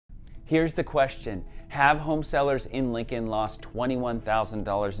Here's the question. Have home sellers in Lincoln lost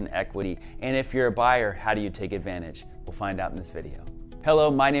 $21,000 in equity? And if you're a buyer, how do you take advantage? We'll find out in this video.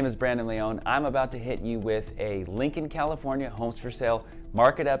 Hello, my name is Brandon Leone. I'm about to hit you with a Lincoln, California homes for sale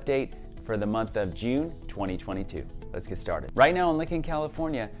market update for the month of June 2022. Let's get started. Right now in Lincoln,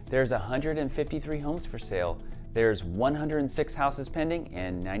 California, there's 153 homes for sale. There's 106 houses pending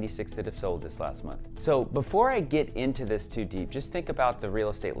and 96 that have sold this last month. So before I get into this too deep, just think about the real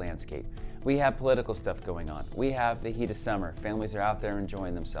estate landscape. We have political stuff going on. We have the heat of summer. Families are out there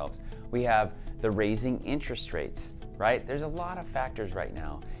enjoying themselves. We have the raising interest rates, right? There's a lot of factors right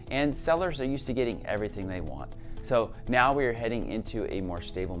now, and sellers are used to getting everything they want. So now we are heading into a more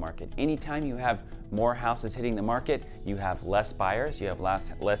stable market. Anytime you have more houses hitting the market, you have less buyers, you have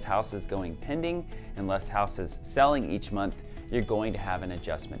less houses going pending, and less houses selling each month, you're going to have an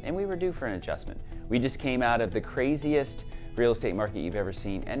adjustment. And we were due for an adjustment. We just came out of the craziest real estate market you've ever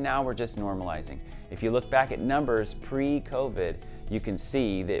seen, and now we're just normalizing. If you look back at numbers pre-COVID, you can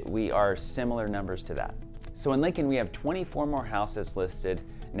see that we are similar numbers to that. So in Lincoln, we have 24 more houses listed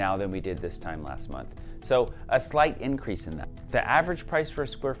now than we did this time last month. So a slight increase in that. The average price per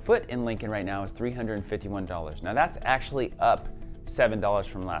square foot in Lincoln right now is $351. Now that's actually up $7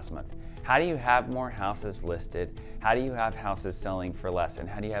 from last month. How do you have more houses listed? How do you have houses selling for less? And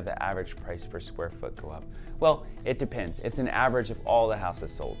how do you have the average price per square foot go up? Well, it depends. It's an average of all the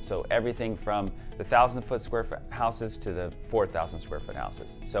houses sold. So everything from the 1,000 square foot houses to the 4,000 square foot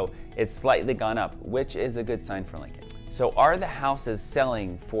houses. So it's slightly gone up, which is a good sign for Lincoln. So are the houses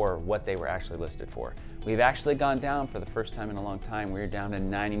selling for what they were actually listed for? We've actually gone down for the first time in a long time. We're down to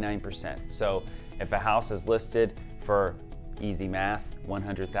 99%. So if a house is listed for, easy math,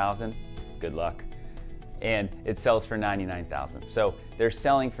 100,000, good luck. And it sells for 99,000. So they're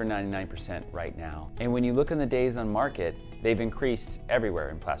selling for 99% right now. And when you look in the days on market, they've increased everywhere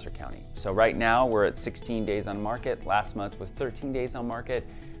in Placer County. So right now we're at 16 days on market. Last month was 13 days on market.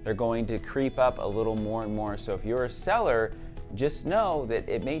 They're going to creep up a little more and more. So if you're a seller, just know that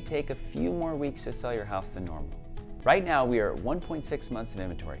it may take a few more weeks to sell your house than normal. Right now we are at 1.6 months of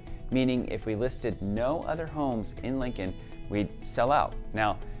inventory, meaning if we listed no other homes in Lincoln, we'd sell out.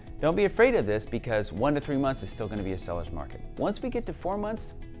 Now, don't be afraid of this because 1 to 3 months is still going to be a seller's market. Once we get to 4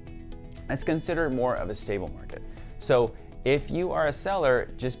 months, that's considered more of a stable market. So if you are a seller,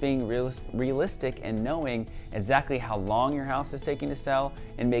 just being realistic and knowing exactly how long your house is taking to sell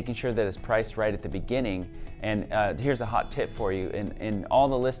and making sure that it's priced right at the beginning. And here's a hot tip for you. In all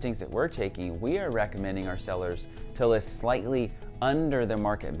the listings that we're taking, we are recommending our sellers to list slightly under the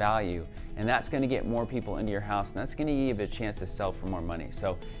market value. And that's going to get more people into your house, and that's going to give you a chance to sell for more money.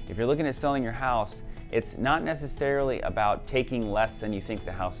 So if you're looking at selling your house, it's not necessarily about taking less than you think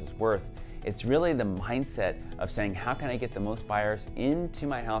the house is worth. It's really the mindset of saying, how can I get the most buyers into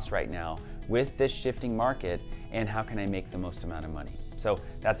my house right now with this shifting market, and how can I make the most amount of money? So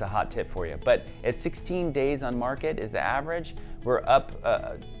that's a hot tip for you. But at 16 days on market is the average. We're up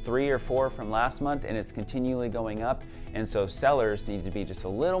 3 or 4 from last month, and it's continually going up. And so sellers need to be just a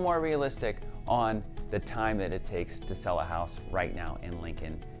little more realistic on the time that it takes to sell a house right now in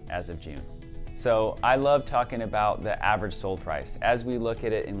Lincoln as of June. So I love talking about the average sold price. As we look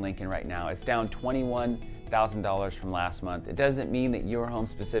at it in Lincoln right now, it's down $21,000 from last month. It doesn't mean that your home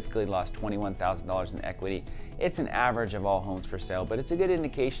specifically lost $21,000 in equity. It's an average of all homes for sale, but it's a good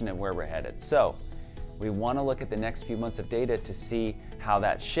indication of where we're headed. So we want to look at the next few months of data to see how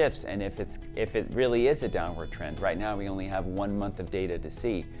that shifts and if it really is a downward trend. Right now we only have 1 month of data to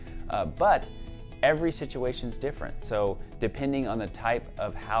see, but every situation is different. So depending on the type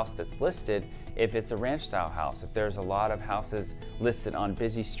of house that's listed, if it's a ranch style house, if there's a lot of houses listed on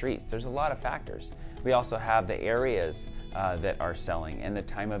busy streets, there's a lot of factors. We also have the areas that are selling and the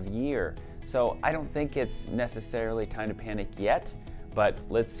time of year. So I don't think it's necessarily time to panic yet, but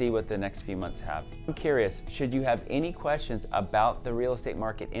let's see what the next few months have. I'm curious, should you have any questions about the real estate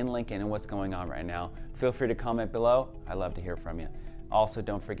market in Lincoln and what's going on right now, feel free to comment below. I'd love to hear from you. Also,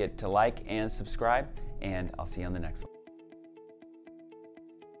 don't forget to like and subscribe, and I'll see you on the next one.